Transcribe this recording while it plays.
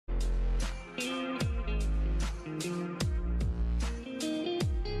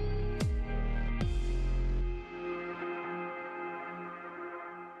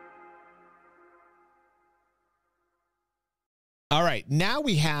All right, now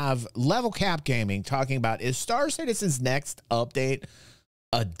we have LevelCap Gaming talking about, is Star Citizen's next update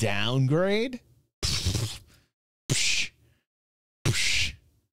a downgrade?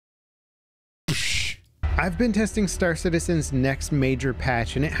 I've been testing Star Citizen's next major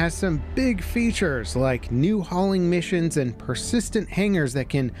patch, and it has some big features like new hauling missions and persistent hangars that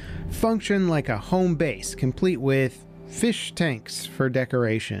can function like a home base, complete with fish tanks for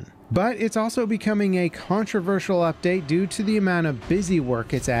decoration. But it's also becoming a controversial update due to the amount of busy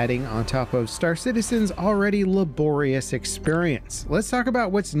work it's adding on top of Star Citizen's already laborious experience. Let's talk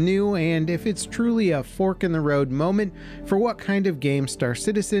about what's new and if it's truly a fork in the road moment for what kind of game Star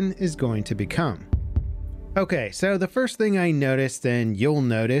Citizen is going to become. Okay, so the first thing I noticed, and you'll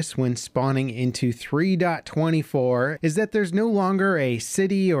notice when spawning into 3.24, is that there's no longer a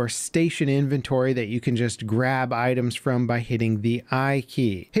city or station inventory that you can just grab items from by hitting the I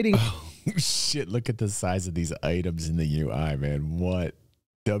key. Oh, shit, look at the size of these items in the UI, man. What?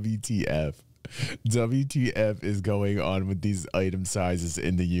 WTF. WTF is going on with these item sizes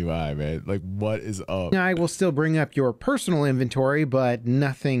in the UI, man? Like, what is up? I will still bring up your personal inventory, but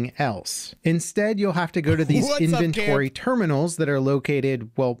nothing else. Instead, you'll have to go to these inventory terminals that are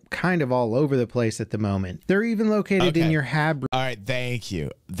located, well, kind of all over the place at the moment. They're even located in your hab. All right, thank you.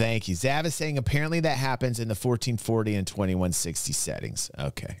 Thank you. Zav is saying apparently that happens in the 1440 and 2160 settings.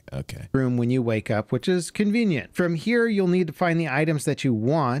 Okay. Room when you wake up, which is convenient. From here, you'll need to find the items that you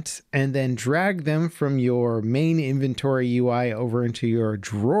want and then drag them from your main inventory UI over into your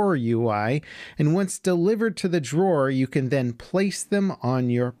drawer UI, and once delivered to the drawer, you can then place them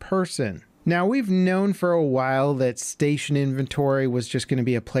on your person. Now, we've known for a while that station inventory was just going to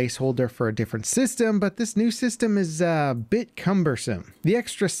be a placeholder for a different system, but this new system is a bit cumbersome. The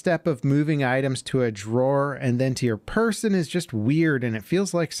extra step of moving items to a drawer and then to your person is just weird, and it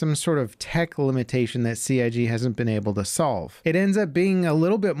feels like some sort of tech limitation that CIG hasn't been able to solve. It ends up being a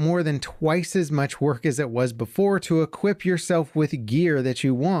little bit more than twice as much work as it was before to equip yourself with gear that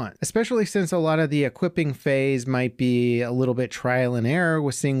you want, especially since a lot of the equipping phase might be a little bit trial and error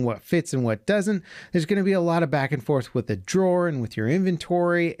with seeing what fits and what doesn't. There's going to be a lot of back and forth with the drawer and with your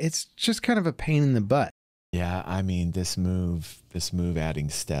inventory. It's just kind of a pain in the butt. Yeah, I mean, this move adding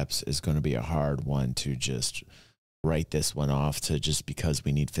steps is going to be a hard one to just write this one off to just because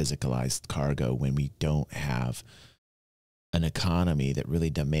we need physicalized cargo when we don't have an economy that really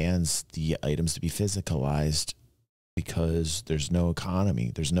demands the items to be physicalized, because there's no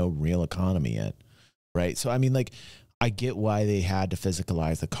economy. There's no real economy yet, right? So, I mean, like, I get why they had to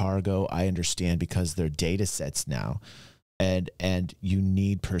physicalize the cargo. I understand because they're data sets now, and you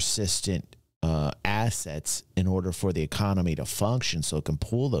need persistent assets in order for the economy to function so it can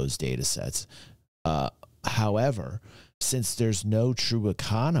pull those data sets. However, since there's no true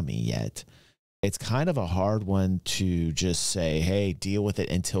economy yet, it's kind of a hard one to just say, hey, deal with it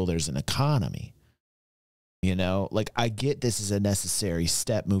until there's an economy. You know, like, I get this is a necessary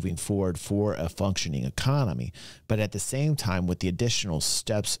step moving forward for a functioning economy, but at the same time, with the additional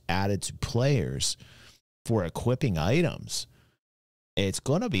steps added to players for equipping items, it's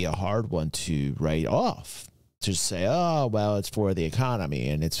going to be a hard one to write off. To say, oh, well, it's for the economy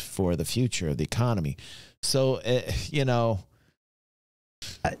and it's for the future of the economy. So, you know.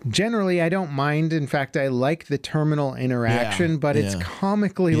 Generally, I don't mind. In fact, I like the terminal interaction, but it's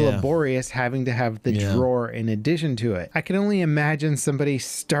comically laborious having to have the drawer in addition to it. I can only imagine somebody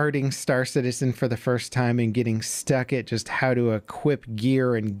starting Star Citizen for the first time and getting stuck at just how to equip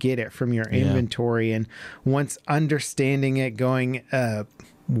gear and get it from your inventory. And once understanding it, going,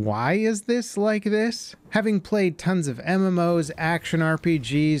 why is this like this? Having played tons of MMOs, action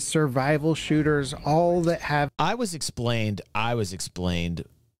RPGs, survival shooters, all that have... I was explained by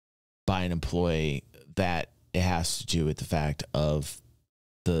an employee that it has to do with the fact of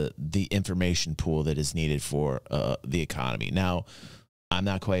the information pool that is needed for the economy. Now, I'm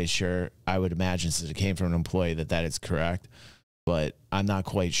not quite sure. I would imagine, since it came from an employee, that is correct, but I'm not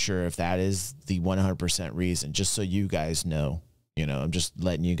quite sure if that is the 100% reason, just so you guys know. You know, I'm just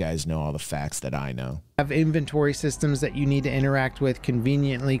letting you guys know all the facts that I know. Have inventory systems that you need to interact with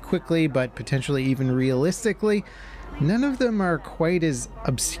conveniently, quickly, but potentially even realistically. None of them are quite as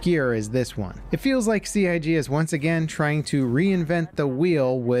obscure as this one. It feels like CIG is once again trying to reinvent the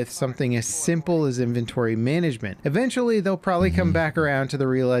wheel with something as simple as inventory management. Eventually, they'll probably come back around to the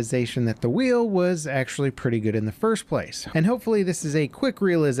realization that the wheel was actually pretty good in the first place. And hopefully this is a quick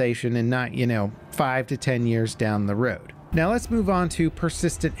realization and not, 5 to 10 years down the road. Now let's move on to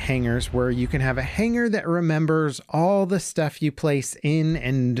persistent hangars, where you can have a hangar that remembers all the stuff you place in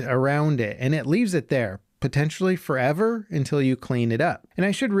and around it, and it leaves it there. potentially forever until you clean it up. And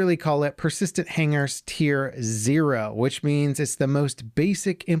I should really call it Persistent Hangars Tier 0, which means it's the most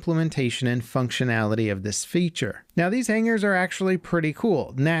basic implementation and functionality of this feature. Now, these hangars are actually pretty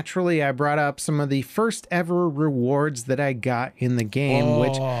cool. Naturally, I brought up some of the first ever rewards that I got in the game,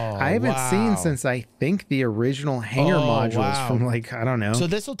 which I haven't seen since I think the original hangar modules from, like, I don't know. So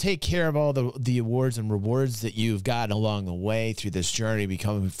this will take care of all the awards and rewards that you've gotten along the way through this journey,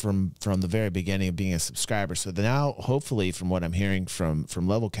 becoming from the very beginning of being a subscriber. So now, hopefully, from what I'm hearing from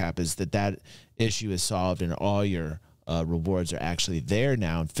LevelCap, is that issue is solved and all your rewards are actually there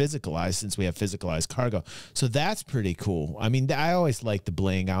now and physicalized, since we have physicalized cargo. So that's pretty cool. I mean, I always liked the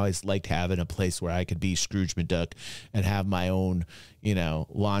bling. I always liked having a place where I could be Scrooge McDuck and have my own, you know,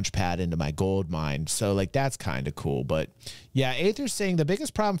 launch pad into my gold mine. So like, that's kind of cool. But yeah, Aether's saying the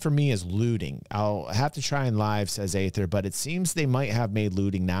biggest problem for me is looting. I'll have to try and live, says Aether, but it seems they might have made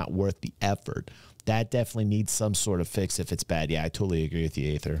looting not worth the effort. That definitely needs some sort of fix if it's bad. Yeah, I totally agree with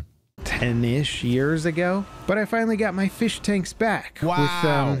you, Aether. 10-ish years ago, but I finally got my fish tanks back.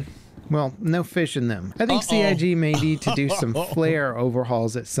 Wow. With, well, no fish in them. I think CIG may need to do some flare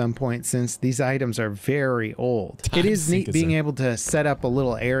overhauls at some point, since these items are very old. It is neat being able to set up a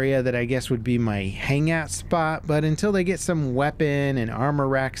little area that I guess would be my hangout spot, but until they get some weapon and armor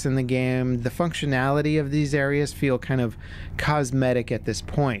racks in the game, the functionality of these areas feel kind of cosmetic at this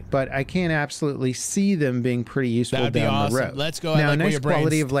point, but I can absolutely see them being pretty useful down the road. Let's go. Now, a nice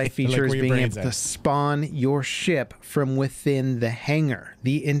quality of life feature is being able to spawn your ship from within the hangar.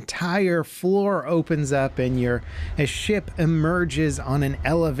 The entire floor opens up and your ship emerges on an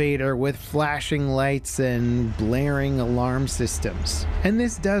elevator with flashing lights and blaring alarm systems. And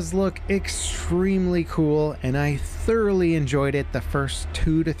this does look extremely cool, and I thoroughly enjoyed it the first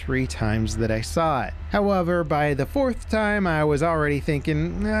 2 to 3 times that I saw it. However, by the 4th time, I was already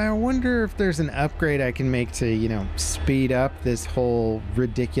thinking, I wonder if there's an upgrade I can make to, you know, speed up this whole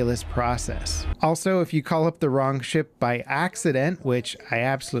ridiculous process. Also, if you call up the wrong ship by accident, which I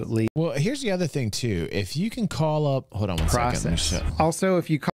absolutely... Well, here's the other thing, too. If you can call up... Hold on one second. Also, if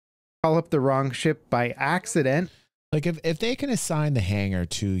you call up the wrong ship by accident... Like, if they can assign the hangar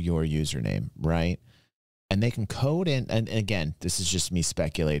to your username, right? And they can code in, and again, this is just me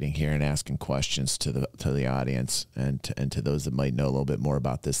speculating here and asking questions to the audience and to those that might know a little bit more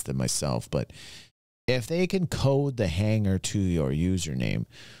about this than myself. But if they can code the hangar to your username,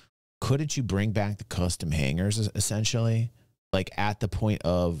 couldn't you bring back the custom hangars essentially, like at the point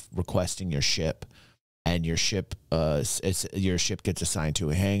of requesting your ship? And your ship, your ship gets assigned to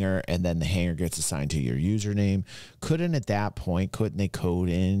a hangar, and then the hangar gets assigned to your username. Couldn't at that point, couldn't they code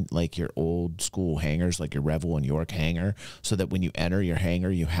in like your old school hangars, like your Revel and York hangar, so that when you enter your hangar,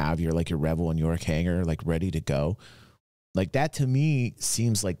 you have your like your Revel and York hangar like ready to go? Like, that to me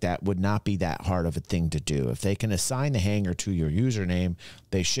seems like that would not be that hard of a thing to do. If they can assign the hangar to your username,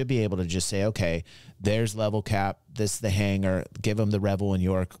 they should be able to just say, okay, there's LevelCap, this is the hangar, give him the Revel and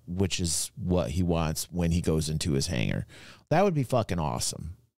York, which is what he wants when he goes into his hangar. That would be fucking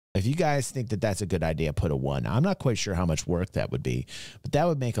awesome. If you guys think that that's a good idea, put a 1. I'm not quite sure how much work that would be, but that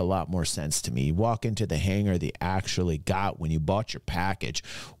would make a lot more sense to me. You walk into the hangar they actually got when you bought your package.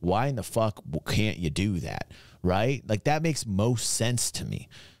 Why in the fuck can't you do that? Right? Like, that makes most sense to me,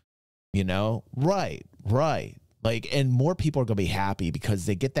 you know? Right. Like, and more people are going to be happy because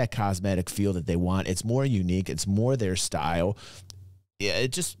they get that cosmetic feel that they want. It's more unique. It's more their style. Yeah,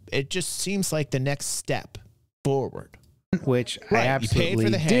 it just seems like the next step forward. Which I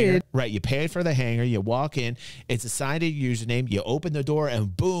absolutely did. Right, you paid for the hangar, you walk in, it's assigned a username, you open the door,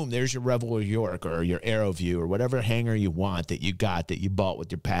 and boom, there's your Revel or York or your Arrow View or whatever hangar you want that you got, that you bought with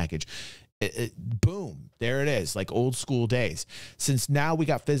your package. Boom, there it is, like old school days. Since now we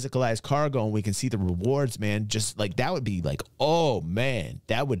got physicalized cargo and we can see the rewards, man, just like that would be like, oh man,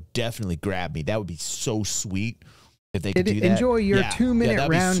 that would definitely grab me. That would be so sweet. If they could do that. Enjoy your 2-minute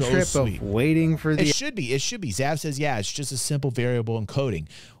round trip of waiting for the... It should be. Zav says, yeah, it's just a simple variable encoding.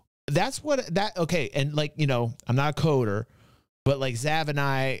 That's what that... Okay, and like, you know, I'm not a coder, but like Zav and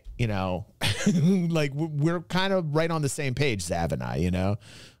I, you know, like we're kind of right on the same page, Zav and I, you know.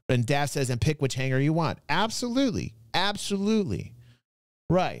 And Dav says, and pick which hangar you want. Absolutely. Absolutely.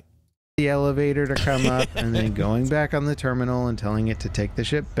 Right. The elevator to come up and then going back on the terminal and telling it to take the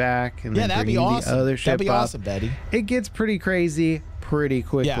ship back and then bringing the other ship up. That'd be awesome, Betty. It gets pretty crazy pretty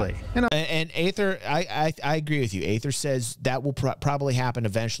quickly. Yeah. And Aether, I agree with you. Aether says that will probably happen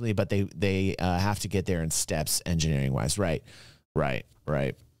eventually, but they have to get there in steps engineering wise. Right.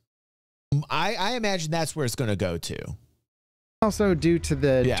 I imagine that's where it's going to go to. Also, due to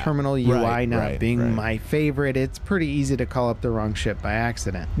the terminal UI not being my favorite, it's pretty easy to call up the wrong ship by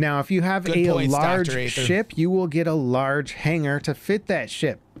accident. Now, if you have a large ship, you will get a large hangar to fit that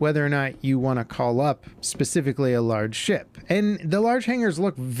ship, whether or not you want to call up specifically a large ship. And the large hangars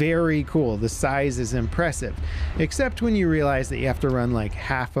look very cool. The size is impressive, except when you realize that you have to run like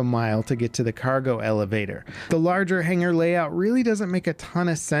half a mile to get to the cargo elevator. The larger hangar layout really doesn't make a ton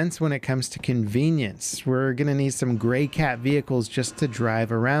of sense when it comes to convenience. We're going to need some gray cat vehicles just to drive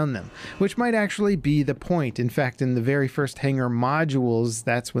around them, which might actually be the point. In fact, in the very first hangar modules,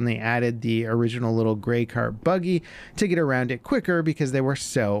 that's when they added the original little gray cart buggy to get around it quicker because they were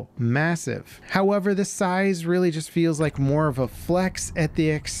so massive. However, the size really just feels like more of a flex at the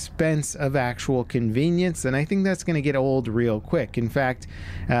expense of actual convenience, and I think that's going to get old real quick. In fact,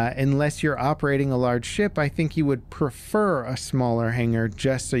 unless you're operating a large ship, I think you would prefer a smaller hangar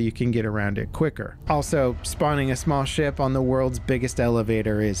just so you can get around it quicker. Also, spawning a small ship on the world's biggest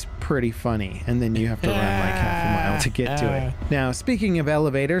elevator is pretty funny, and then you have to run like half a mile to get to it. Now, speaking of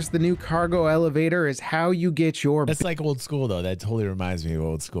elevators, the new cargo elevator is how you get your... That's like old school, though. That totally reminds me of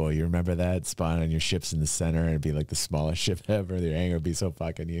old school. You remember that? Spawn on your ships in the center and it'd be like the smallest ship ever. Your hangar would be so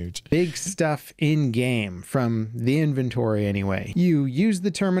fucking huge. Big stuff in game from the inventory anyway. You use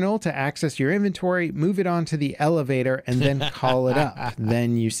the terminal to access your inventory, move it onto the elevator, and then call it up.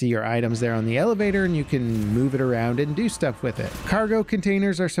 Then you see your items there on the elevator and you can move it around and do stuff with it. Cargo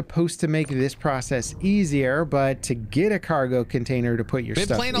containers are supposed to make this process easier, but to get a cargo container to put your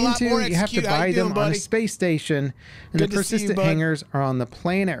stuff into, you have to buy them on a space station, and the persistent hangars are on the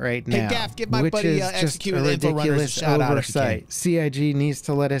planet right now, which is just a ridiculous oversight. CIG needs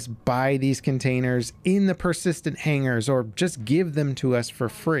to let us buy these containers in the persistent hangars or just give them to us for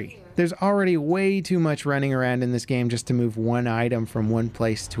free. There's already way too much running around in this game just to move one item from one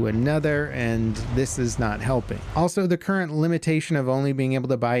place to another, and this is not helping. Also, the current limitation of only being able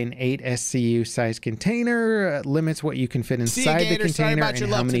to buy an 8 SCU size container limits what you can fit inside the container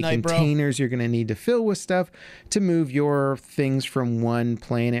and how many containers you're going to need to fill with stuff to move your things from one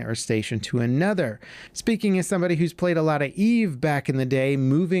planet or station to another. Speaking as somebody who's played a lot of EVE back in the day,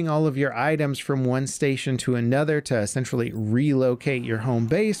 moving all of your items from one station to another to essentially relocate your home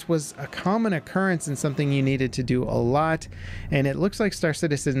base was a common occurrence and something you needed to do a lot, and it looks like Star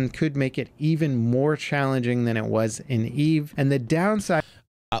Citizen could make it even more challenging than it was in EVE. And the downside,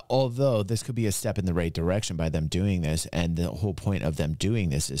 although this could be a step in the right direction by them doing this, and the whole point of them doing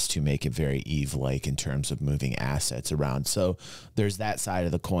this is to make it very EVE-like in terms of moving assets around. So there's that side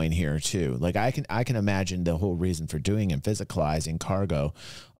of the coin here too. Like I can imagine the whole reason for doing and physicalizing cargo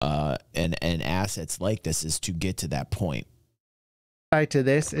and assets like this is to get to that point. To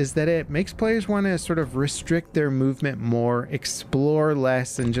this is that it makes players want to sort of restrict their movement more, explore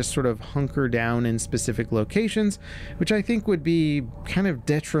less, and just sort of hunker down in specific locations, which I think would be kind of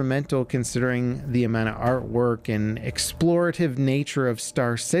detrimental considering the amount of artwork and explorative nature of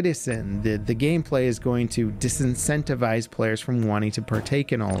Star Citizen. The gameplay is going to disincentivize players from wanting to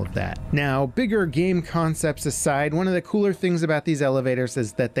partake in all of that. Now, bigger game concepts aside, one of the cooler things about these elevators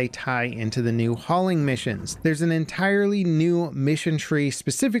is that they tie into the new hauling missions. There's an entirely new mission tree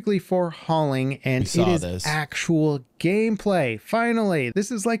specifically for hauling, and it is actual gameplay. Finally,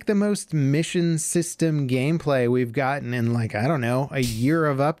 this is like the most mission system gameplay we've gotten in, like, I don't know, a year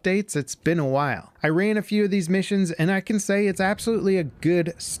of updates. It's been a while. I ran a few of these missions and I can say it's absolutely a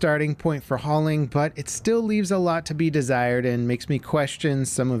good starting point for hauling, but it still leaves a lot to be desired and makes me question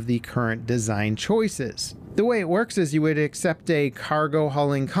some of the current design choices. The way it works is you would accept a cargo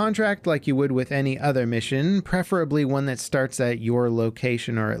hauling contract like you would with any other mission, preferably one that starts at your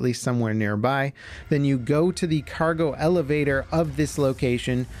location or at least somewhere nearby. Then you go to the cargo elevator of this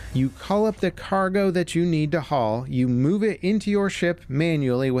location, you call up the cargo that you need to haul, you move it into your ship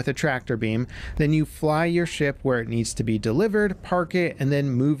manually with a tractor beam, then you fly your ship where it needs to be delivered, park it, and then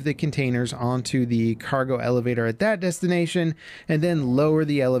move the containers onto the cargo elevator at that destination, and then lower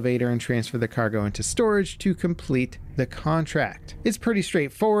the elevator and transfer the cargo into storage to complete the contract. It's pretty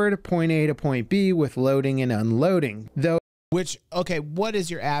straightforward, point A to point B with loading and unloading, though. Which, okay, what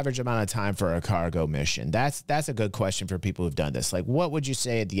is your average amount of time for a cargo mission? That's a good question for people who've done this. Like, what would you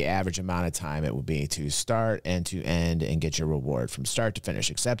say the average amount of time it would be to start and to end and get your reward from start to finish,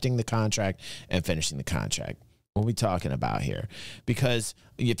 accepting the contract and finishing the contract? What are we talking about here? Because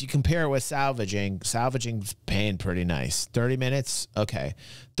if you compare it with salvaging's paying pretty nice. 30 minutes? Okay.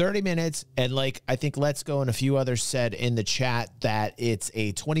 30 minutes. And like, I think Let's Go and a few others said in the chat that it's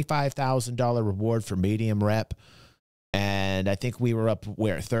a $25,000 reward for medium rep. And I think we were up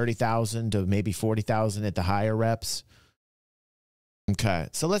where 30,000 to maybe 40,000 at the higher reps. Okay.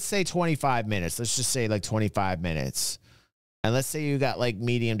 So let's say 25 minutes. Let's just say like 25 minutes. And let's say you got like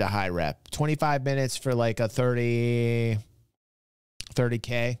medium to high rep, 25 minutes for like a 30K,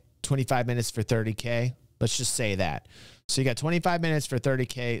 25 minutes for 30K. Let's just say that. So you got 25 minutes for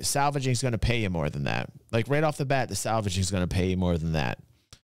 30K. Salvaging is going to pay you more than that. Like right off the bat, the salvaging is going to pay you more than that.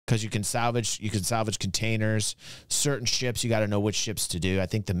 Because you can salvage containers. Certain ships, you got to know which ships to do. I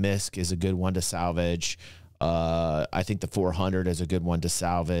think the MISC is a good one to salvage. I think the 400 is a good one to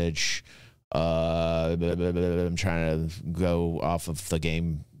salvage. I'm trying to go off of the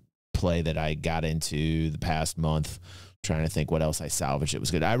game play that I got into the past month. Trying to think what else I salvaged. It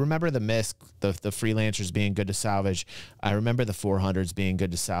was good. I remember the MISC, the freelancers being good to salvage. I remember the 400s being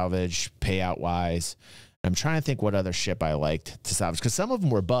good to salvage payout wise. I'm trying to think what other ship I liked to salvage because some of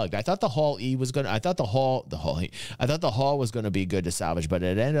them were bugged. I thought the Hull E was gonna. I thought the Hull was gonna be good to salvage, but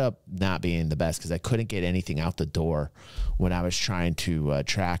it ended up not being the best because I couldn't get anything out the door when I was trying to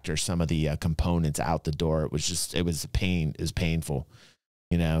tractor some of the components out the door. It was a pain. It was painful,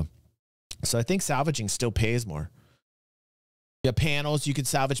 you know. So I think salvaging still pays more. Yeah, panels. You can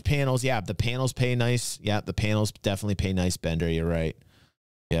salvage panels. Yeah, the panels pay nice. Yeah, the panels definitely pay nice, Bender. You're right.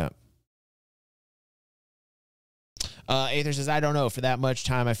 Yeah. Aether says, I don't know. For that much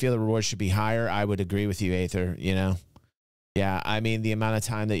time, I feel the reward should be higher. I would agree with you, Aether, you know? Yeah, I mean, the amount of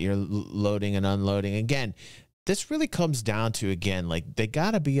time that you're loading and unloading. Again, this really comes down to, again, like, they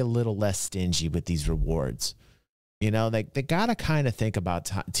got to be a little less stingy with these rewards. You know, like, they got to kind of think about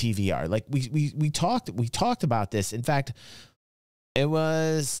TVR. Like, we talked about this. In fact, it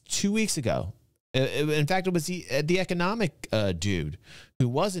was 2 weeks ago. In fact, it was the economic dude who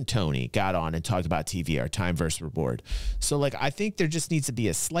wasn't Tony got on and talked about TVR, time versus reward. So, like, I think there just needs to be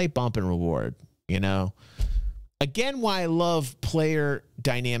a slight bump in reward, you know? Again, why I love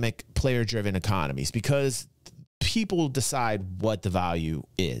dynamic, player-driven economies, because people decide what the value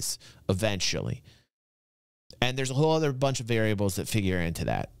is eventually. And there's a whole other bunch of variables that figure into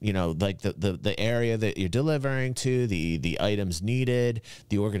that, you know, like the area that you're delivering to, the items needed,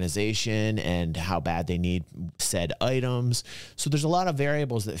 the organization, and how bad they need said items. So there's a lot of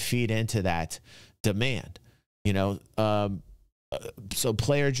variables that feed into that demand, you know. So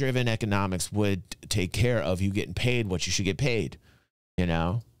player-driven economics would take care of you getting paid what you should get paid, you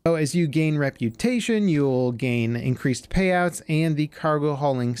know. So as you gain reputation, you'll gain increased payouts and the cargo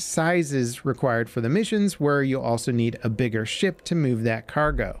hauling sizes required for the missions, where you'll also need a bigger ship to move that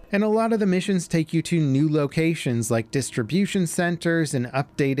cargo. And a lot of the missions take you to new locations like distribution centers and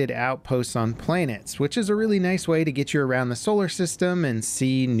updated outposts on planets, which is a really nice way to get you around the solar system and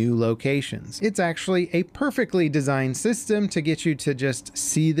see new locations. It's actually a perfectly designed system to get you to just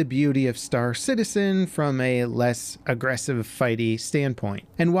see the beauty of Star Citizen from a less aggressive, fighty standpoint.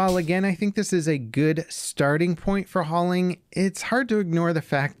 And while again, I think this is a good starting point for hauling, it's hard to ignore the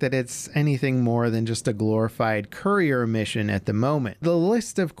fact that it's anything more than just a glorified courier mission at the moment. The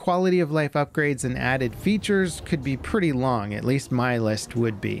list of quality of life upgrades and added features could be pretty long, at least my list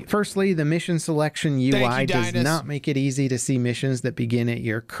would be. Firstly, the mission selection UI does not make it easy to see missions that begin at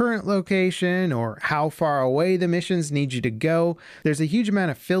your current location or how far away the missions need you to go. There's a huge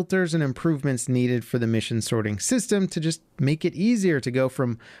amount of filters and improvements needed for the mission sorting system to just make it easier to go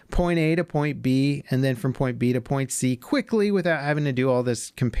from point A to point B and then from point B to point C quickly without having to do all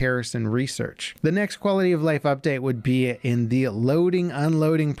this comparison research. The next quality of life update would be in the loading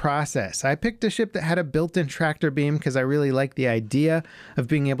unloading process. I picked a ship that had a built-in tractor beam because I really like the idea of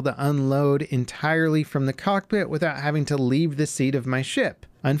being able to unload entirely from the cockpit without having to leave the seat of my ship.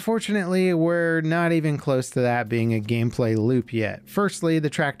 Unfortunately, we're not even close to that being a gameplay loop yet. Firstly, the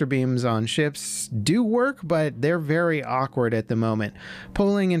tractor beams on ships do work, but they're very awkward at the moment.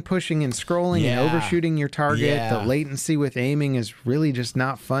 Pulling and pushing and scrolling and overshooting your target, the latency with aiming is really just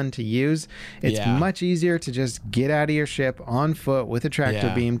not fun to use. It's much easier to just get out of your ship on foot with a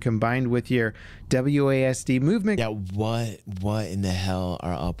tractor beam combined with your WASD movement. Yeah, what in the hell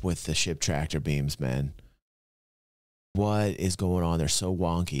are up with the ship tractor beams, man? What is going on? They're so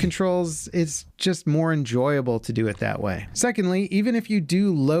wonky. Controls, it's just more enjoyable to do it that way. Secondly, even if you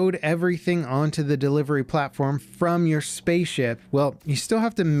do load everything onto the delivery platform from your spaceship, well, you still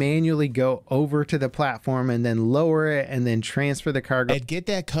have to manually go over to the platform and then lower it and then transfer the cargo. And get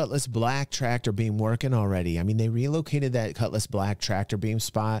that Cutlass Black tractor beam working already. I mean, they relocated that Cutlass Black tractor beam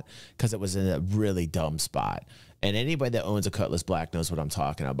spot because it was in a really dumb spot. And anybody that owns a Cutlass Black knows what I'm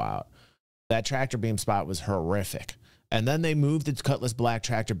talking about. That tractor beam spot was horrific. And then they moved the Cutlass Black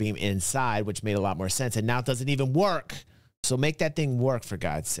tractor beam inside, which made a lot more sense. And now it doesn't even work. So make that thing work, for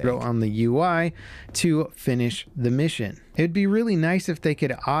God's sake. On the UI to finish the mission. It'd be really nice if they could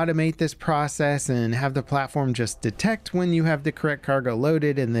automate this process and have the platform just detect when you have the correct cargo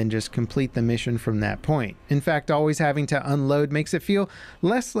loaded and then just complete the mission from that point. In fact, always having to unload makes it feel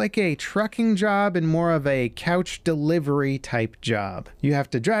less like a trucking job and more of a couch delivery type job. You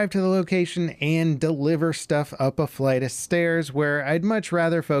have to drive to the location and deliver stuff up a flight of stairs, where I'd much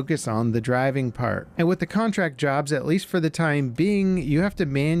rather focus on the driving part. And with the contract jobs, at least for the time being, you have to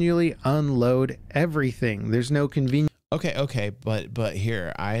manually unload everything. There's no convenience. Okay, but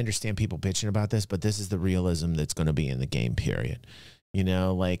here, I understand people bitching about this, but this is the realism that's going to be in the game, period. You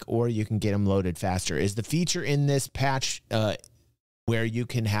know, like, or you can get them loaded faster. Is the feature in this patch where you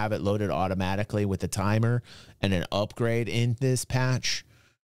can have it loaded automatically with a timer and an upgrade in this patch?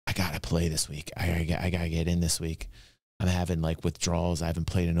 I gotta play this week. I gotta get in this week. I'm having like withdrawals. I haven't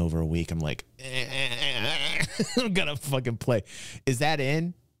played in over a week. I'm like, I'm gonna fucking play. Is that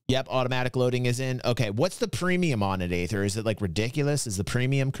in? Yep, automatic loading is in. Okay, what's the premium on it, Aether? Is it like ridiculous? Is the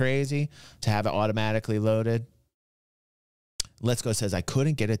premium crazy to have it automatically loaded? Let's Go says, I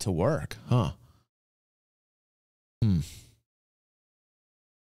couldn't get it to work. Huh.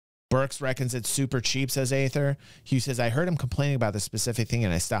 Burks reckons it's super cheap, says Aether. Hugh says, I heard him complaining about this specific thing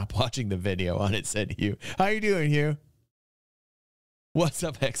and I stopped watching the video on it, said Hugh. How you doing, Hugh? What's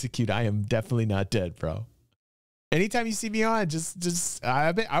up, Execute? I am definitely not dead, bro. Anytime you see me on,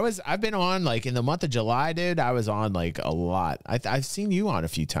 I've been on like in the month of July, dude. I was on like a lot. I've seen you on a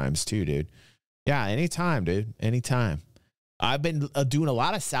few times too, dude. Yeah, anytime, dude. Anytime. I've been doing a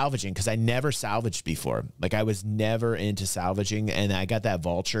lot of salvaging because I never salvaged before. Like I was never into salvaging, and I got that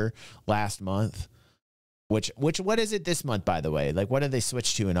vulture last month. What is it this month, by the way? Like what did they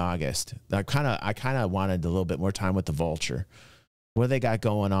switch to in August? I kind of wanted a little bit more time with the vulture. What do they got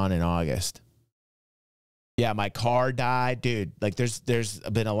going on in August? Yeah, my car died, dude. Like there's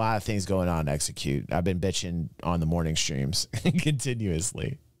been a lot of things going on. Execute. I've been bitching on the morning streams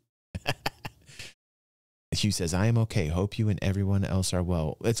continuously. Hugh says, I am okay. Hope you and everyone else are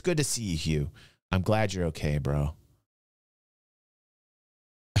well. It's good to see you, Hugh. I'm glad you're okay, bro.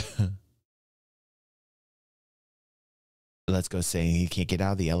 Let's Go saying he can't get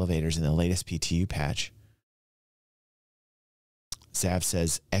out of the elevators in the latest PTU patch. Zav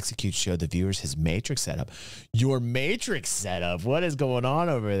says, Execute showed the viewers his Matrix setup. Your Matrix setup? What is going on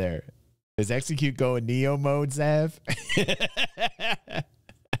over there? Is Execute going Neo mode, Zav?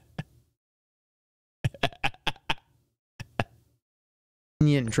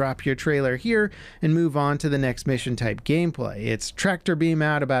 Drop your trailer here and move on to the next mission type gameplay. It's tractor beam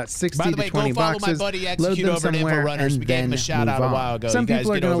out about 60 to 20 boxes, load them somewhere, and then move on. Some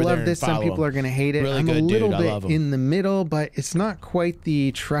people are going to love this, some people are going to hate it. I'm a little bit in the middle, but it's not quite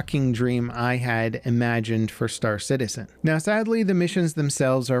the trucking dream I had imagined for Star Citizen. Now, sadly, the missions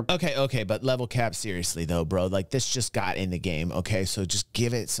themselves are... Okay, but LevelCap, seriously though, bro, like this just got in the game, okay? So just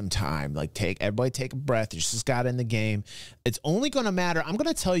give it some time. Like everybody take a breath. It just got in the game. It's only going to matter. I'm going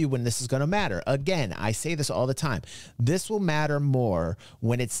to tell you when this is going to matter. Again, I say this all the time. This will matter more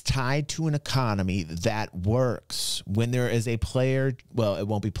when it's tied to an economy that works. When there is a player, well, it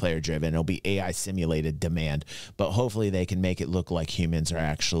won't be player driven. It'll be AI simulated demand, but hopefully they can make it look like humans are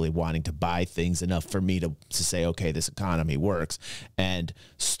actually wanting to buy things enough for me to say, okay, this economy works. And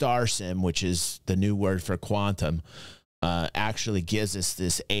Star Sim, which is the new word for quantum, actually gives us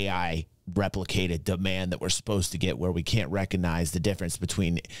this AI replicated demand that we're supposed to get, where we can't recognize the difference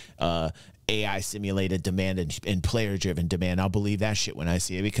between AI simulated demand and player driven demand. I'll believe that shit when I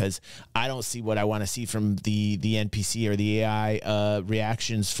see it, because I don't see what I want to see from the NPC or the AI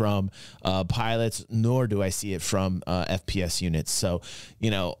reactions from pilots, nor do I see it from FPS units. So,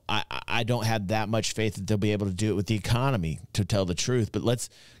 you know, I don't have that much faith that they'll be able to do it with the economy, to tell the truth. But let's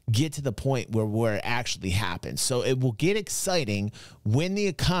get to the point where it actually happens. So it will get exciting when the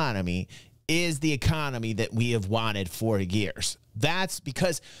economy is the economy that we have wanted for years. That's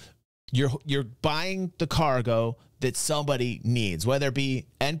because you're buying the cargo that somebody needs, whether it be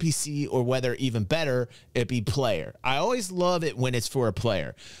NPC or whether, even better, it be player. I always love it when it's for a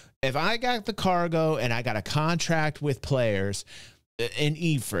player. If I got the cargo and I got a contract with players, in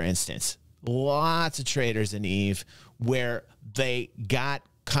EVE, for instance, lots of traders in EVE where they got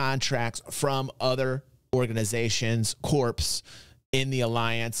contracts from other organizations, corps in the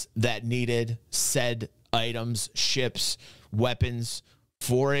alliance that needed said items, ships, weapons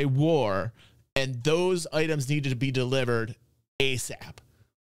for a war, and those items needed to be delivered ASAP.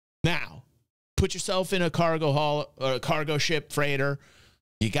 Now, put yourself in a cargo haul or a cargo ship freighter.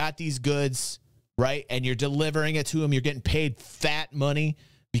 You got these goods, right? And you're delivering it to them. You're getting paid fat money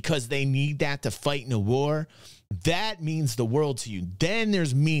because they need that to fight in a war, that means the world to you. Then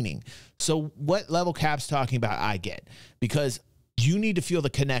there's meaning. So what LevelCap's talking about, I get, because you need to feel the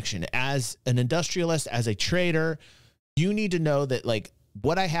connection as an industrialist, as a trader. You need to know that like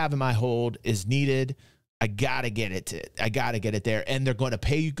what I have in my hold is needed. I gotta get it there, and they're going to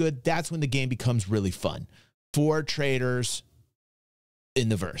pay you good. That's when the game becomes really fun for traders in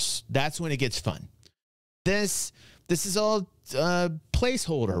the verse. That's when it gets fun. This is all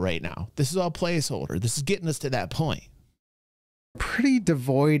placeholder right now. This is all placeholder. This is getting us to that point. Pretty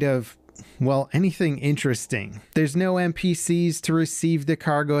devoid of, well, anything interesting. There's no NPCs to receive the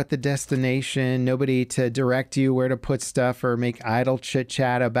cargo at the destination, nobody to direct you where to put stuff or make idle chit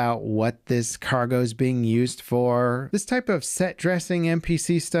chat about what this cargo is being used for. This type of set dressing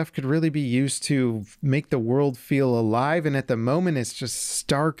NPC stuff could really be used to make the world feel alive, and at the moment it's just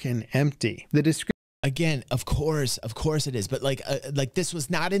stark and empty. The description, again, of course it is, but like this was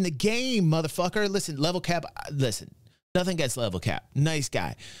not in the game, motherfucker. Listen, LevelCap, listen, nothing against LevelCap, nice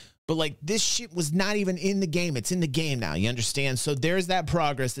guy. But like this shit was not even in the game. It's in the game now. You understand? So there's that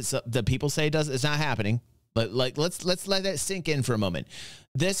progress that people say it's not happening. But like let's let that sink in for a moment.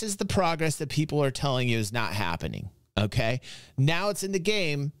 This is the progress that people are telling you is not happening. Okay. Now it's in the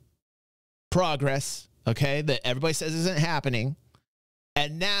game. Progress. Okay. That everybody says isn't happening.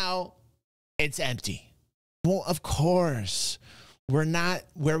 And now it's empty. Well, of course. We're not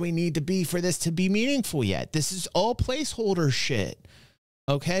where we need to be for this to be meaningful yet. This is all placeholder shit.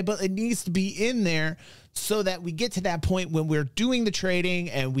 Okay, but it needs to be in there so that we get to that point when we're doing the trading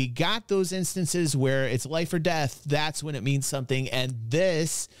and we got those instances where it's life or death. That's when it means something. And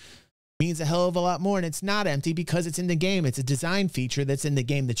this means a hell of a lot more. And it's not empty because it's in the game. It's a design feature that's in the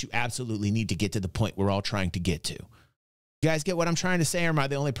game that you absolutely need to get to the point we're all trying to get to. You guys get what I'm trying to say, or am I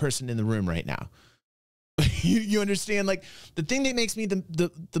the only person in the room right now? You understand? Like the thing that makes me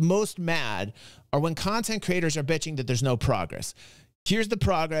the most mad are when content creators are bitching that there's no progress. Here's the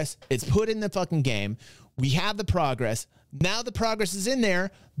progress. It's put in the fucking game. We have the progress. Now the progress is in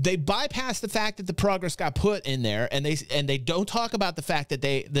there. They bypass the fact that the progress got put in there, and they don't talk about the fact that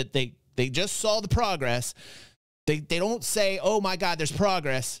they just saw the progress. They don't say, "Oh my God, there's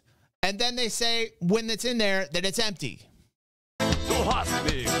progress," and then they say when it's in there that it's empty. Du hast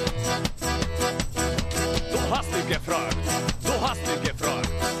mich gefragt. Du hast mich gefragt.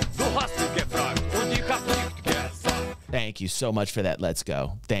 Du hast mich gefragt. Und ich hab nicht gesagt. Thank you so much for that. Let's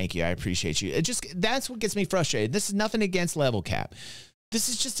go. Thank you. I appreciate you. That's what gets me frustrated. This is nothing against LevelCap. This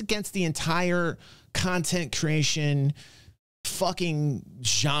is just against the entire content creation fucking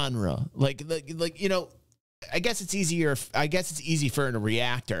genre. Like, you know, I guess it's easier. I guess it's easy for a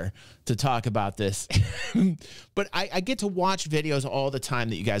reactor to talk about this, but I get to watch videos all the time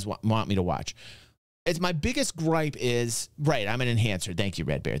that you guys want me to watch. It's my biggest gripe is, right, I'm an enhancer. Thank you,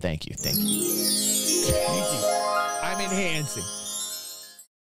 Red Bear. Thank you. Thank you. Thank you. I'm enhancing.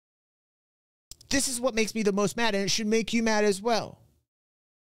 This is what makes me the most mad, and it should make you mad as well.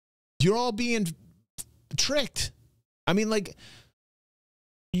 You're all being tricked. I mean, like,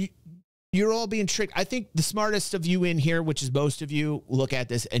 you're all being tricked. I think the smartest of you in here, which is most of you, look at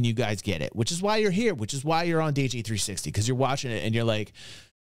this and you guys get it, which is why you're here, which is why you're on DG360, because you're watching it and you're like,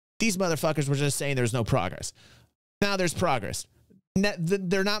 these motherfuckers were just saying there's no progress. Now there's progress.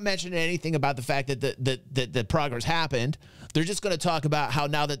 They're not mentioning anything about the fact that the progress happened. They're just going to talk about how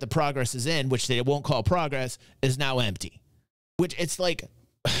now that the progress is in, which they won't call progress, is now empty. Which it's like,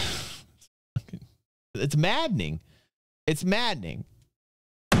 it's maddening. It's maddening.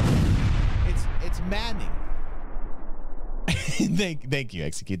 It's maddening. Thank you,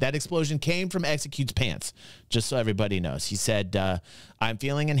 Execute. That explosion came from Execute's pants, just so everybody knows. He said, I'm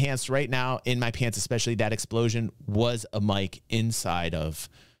feeling enhanced right now in my pants, especially that explosion was a mic inside of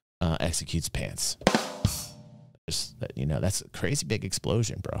Execute's pants. Just, you know, that's a crazy big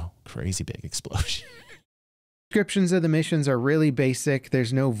explosion, bro. Crazy big explosion. Descriptions of the missions are really basic.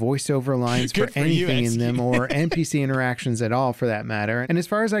 There's no voiceover lines for anything in them, or NPC interactions at all for that matter. And as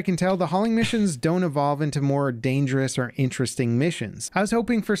far as I can tell, the hauling missions don't evolve into more dangerous or interesting missions. I was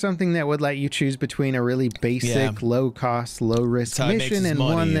hoping for something that would let you choose between a really basic, low-cost, low-risk mission and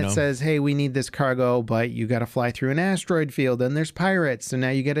one that says, hey, we need this cargo, but you got to fly through an asteroid field and there's pirates, so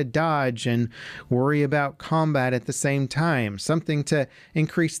now you got to dodge and worry about combat at the same time. Something to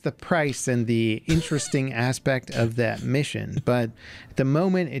increase the price and the interesting aspect of that mission, but at the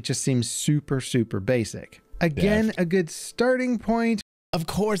moment it just seems super basic. Again, a good starting point. Of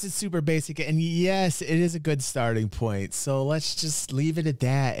course it's super basic, and yes, it is a good starting point, so let's just leave it at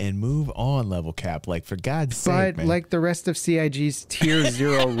that and move on, LevelCap, like, for God's sake, man. Like the rest of CIG's tier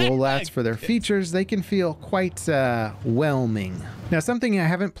 0 rollouts for their features, they can feel quite whelming. Now, something I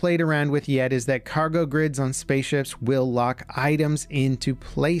haven't played around with yet is that cargo grids on spaceships will lock items into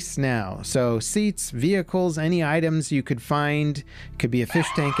place now. So seats, vehicles, any items you could find, could be a fish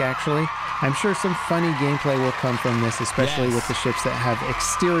tank actually. I'm sure some funny gameplay will come from this, especially with the ships that have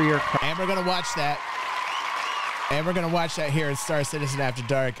exterior. And we're going to watch that. And we're going to watch that here at Star Citizen After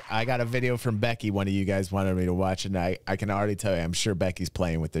Dark. I got a video from Becky, one of you guys wanted me to watch, and I can already tell you, I'm sure Becky's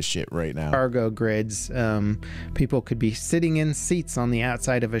playing with this shit right now. Cargo grids. People could be sitting in seats on the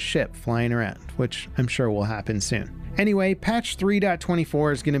outside of a ship flying around, which I'm sure will happen soon. Anyway, patch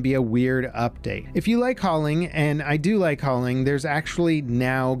 3.24 is going to be a weird update. If you like hauling, and I do like hauling, there's actually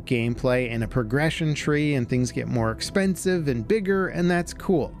now gameplay and a progression tree, and things get more expensive and bigger, and that's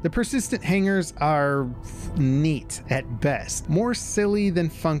cool. The persistent hangars are neat at best, more silly than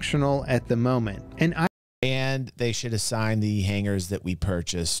functional at the moment. And they should assign the hangars that we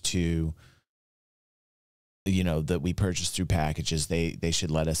purchased to, you know, that we purchased through packages. They should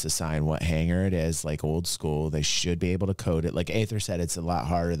let us assign what hangar it is, like old school. They should be able to code it. Like Aether said, it's a lot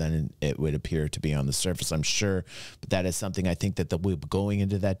harder than it would appear to be on the surface, I'm sure. But that is something I think that we'll be going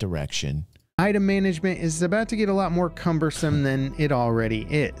into that direction. Item management is about to get a lot more cumbersome than it already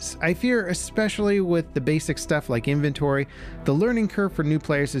is. I fear, especially with the basic stuff like inventory, the learning curve for new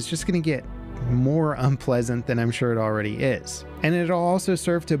players is just going to get more unpleasant than I'm sure it already is. And it'll also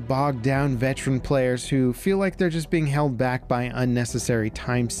serve to bog down veteran players who feel like they're just being held back by unnecessary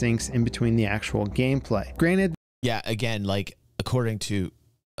time sinks in between the actual gameplay. Granted, yeah, again, like according to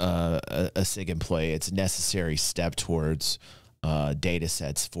a SIG and play, it's a necessary step towards data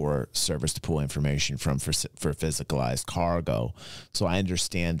sets for servers to pull information from for physicalized cargo. So I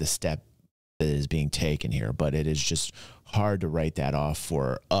understand the step that is being taken here, but it is just hard to write that off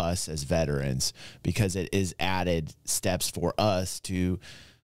for us as veterans, because it is added steps for us to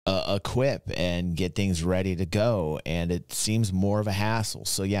equip and get things ready to go, and it seems more of a hassle.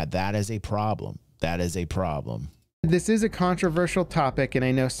 So yeah, that is a problem. That is a problem. This is a controversial topic, and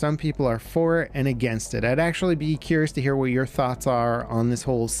I know some people are for it and against it. I'd actually be curious to hear what your thoughts are on this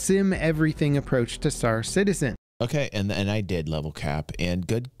whole sim everything approach to Star Citizen. Okay, and I did LevelCap, and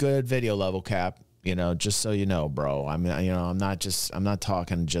good video, LevelCap. You know, just so you know, bro, I'm not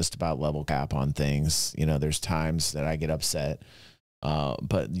talking just about LevelCap on things. You know, there's times that I get upset,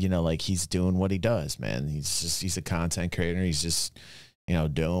 but you know, like, he's doing what he does, man. He's a content creator. He's just, you know,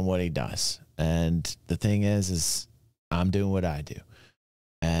 doing what he does. And the thing is I'm doing what I do.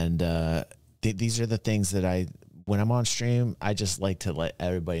 And these are the things that when I'm on stream, I just like to let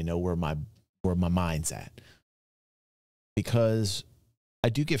everybody know where my mind's at, because I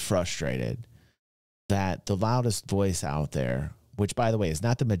do get frustrated that the loudest voice out there, which by the way is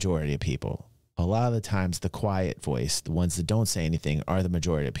not the majority of people, a lot of the times the quiet voice, the ones that don't say anything, are the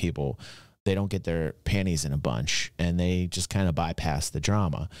majority of people. They don't get their panties in a bunch, and they just kind of bypass the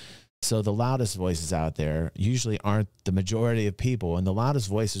drama. So the loudest voices out there usually aren't the majority of people, and the loudest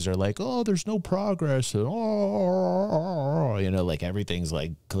voices are like, oh, there's no progress, and oh, you know, like everything's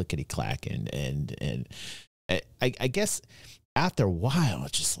like clickety clack, and I guess after a while,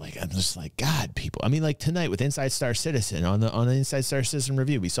 it's just like, I'm just like, God, people. I mean, like tonight with Inside Star Citizen, on the Inside Star Citizen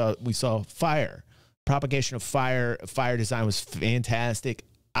review, we saw fire, propagation of fire. Fire design was fantastic.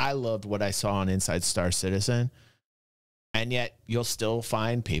 I loved what I saw on Inside Star Citizen, and yet you'll still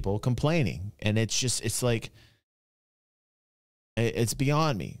find people complaining, and it's like, it's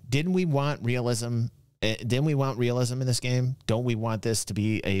beyond me. Didn't we want realism? Didn't we want realism in this game? Don't we want this to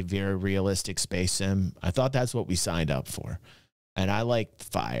be a very realistic space sim? I thought that's what we signed up for. And I like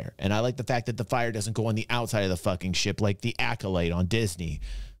fire. And I like the fact that the fire doesn't go on the outside of the fucking ship like the Acolyte on Disney.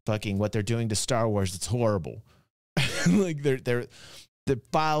 Fucking what they're doing to Star Wars, it's horrible. Like they're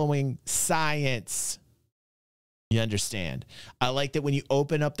following science. You understand? I like that when you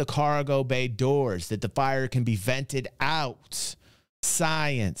open up the cargo bay doors, that the fire can be vented out.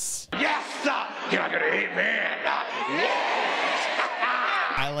 Science. Yes, sir. You're not gonna hit me. Yes.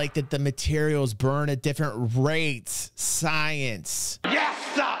 I like that the materials burn at different rates. Science.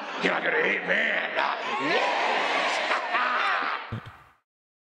 Yes, sir. You're not gonna hit me. Yes.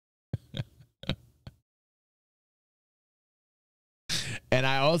 And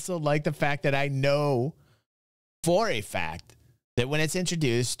I also like the fact that I know for a fact that when it's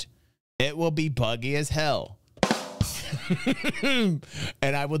introduced, it will be buggy as hell. And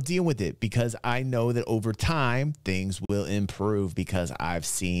I will deal with it, because I know that over time things will improve, because I've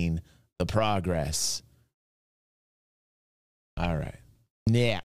seen the progress. All right. Yeah.